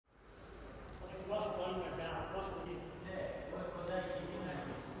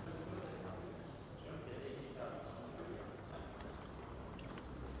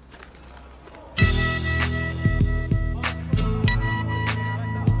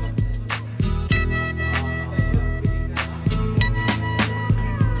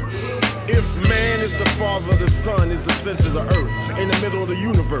Brother, the sun is the center of the earth, in the middle of the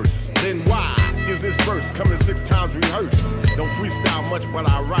universe. Then why is this verse coming 6 times rehearsed? Don't freestyle much, but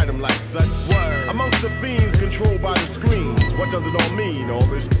I write them like such. Word. Amongst the fiends controlled by the screens, what does it all mean? All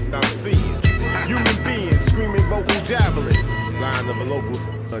this I'm seeing. Human beings screaming vocal javelins, sign of a local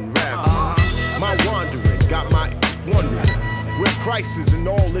unraveling. My wandering got my wondering, where crisis and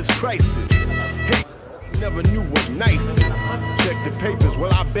all this crisis. Hey, never knew what nice is. Check the papers,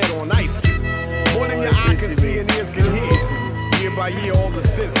 well I bet on ISIS. More than your eye can see and ears can hear. Year by year all the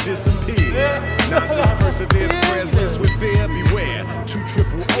sense disappears. Nonsense perseveres, prayers lives with fear. Beware, 2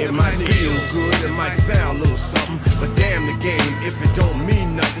 triple O. It might feel good, it might sound a little something, but damn the game if it don't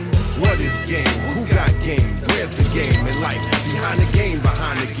mean nothing. What is game? Who got game? Where's the game in life? Behind the game,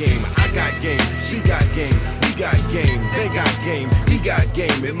 behind the game. I got game, she got game, we got game, they got game, he got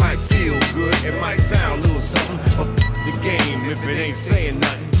game. It might feel good, it might sound a little something, but the game if it ain't saying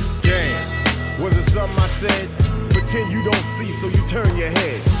nothing. Damn, was it something I said? Pretend you don't see, so you turn your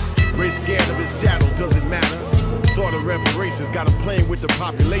head. Great scared of his shadow, doesn't matter. Thought of reparations, got him playing with the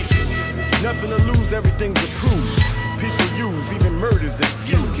population. Nothing to lose, everything's approved. People use, even murders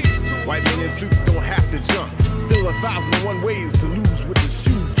excuse. White men in suits don't have to jump. Still 1,001 ways to lose with the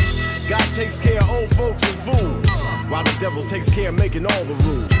shoes. God takes care of old folks and fools, while the devil takes care of making all the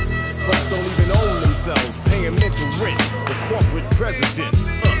rules. Folks don't even own themselves, paying mental rent. The corporate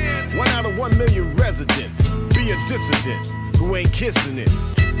presidents. 1 out of 1 million residents. Be a dissident who ain't kissing it.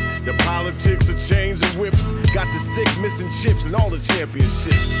 The politics of chains and whips got the sick missing chips and all the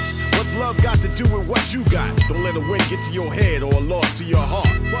championships. What's love got to do with what you got? Don't let a win get to your head or a loss to your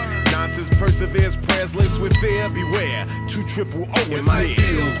heart. Nonsense perseveres, prayers lives with fear. Beware, 2 triple O is near. It might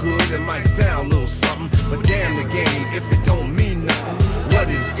feel good, it might sound a little something, but damn the game if it don't mean nothing. What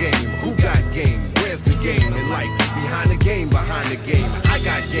is game? Who got game? Where's the game in life? Behind the game, behind the game. I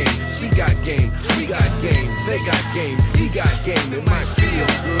got game, she got game, we got game, they got game, he got game. It might feel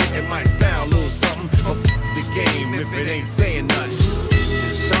good, it might sound a little something, but the game if it ain't saying nothing.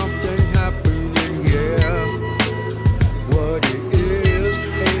 Something happening, yeah. What it is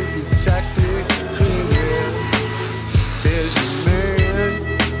ain't exactly clear. There's a man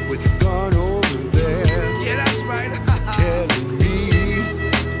with a gun over there. Yeah, that's right. Telling me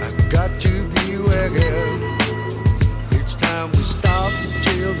I got to beware. Each time we stop and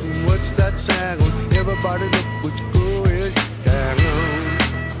chill, and what's that sound? Everybody look what's going down.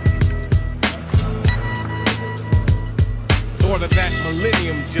 Thought of that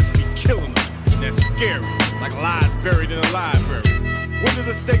millennium just be killing them. That's scary, like lies buried in a library. When did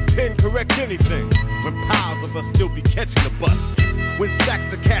the state pen correct anything? When piles of us still be catching the bus. When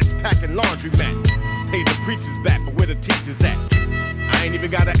stacks of cats packing laundry mats. Pay the preachers back, but where the teachers at? I ain't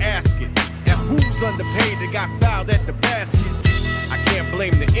even gotta ask it. And who's underpaid that got fouled at the basket? I can't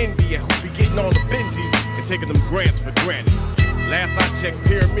blame the envy at who be getting all the Benjis and taking them grants for granted. Last I checked,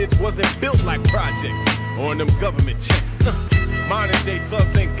 pyramids wasn't built like projects or in them government checks. Modern day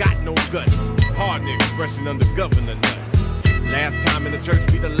thugs ain't got no guts. Pardon the expression under governor nuts. Last time in the church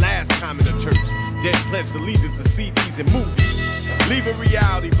be the last time in the church. Dead pledged allegiance to CDs and movies. Leaving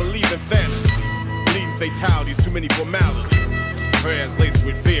reality, believing fantasy. Bleeding fatalities, too many formalities. Prayers laced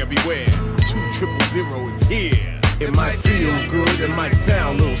with fear, beware. 2 triple 0 is here. It might feel good, it might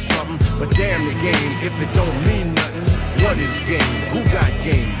sound a little something, but damn the game if it don't mean nothing. What is game? Who got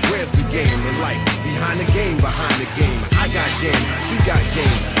game? Where's the game in life? Behind the game, behind the game. I got game, she got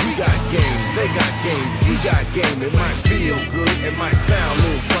game, we got game, they got game, he got game. It might feel good, it might sound a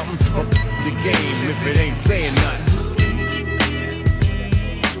little something, but the game if it ain't saying nothing.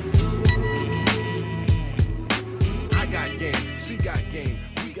 I got game, she got game,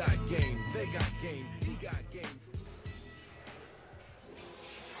 we got game, they got game, he got game.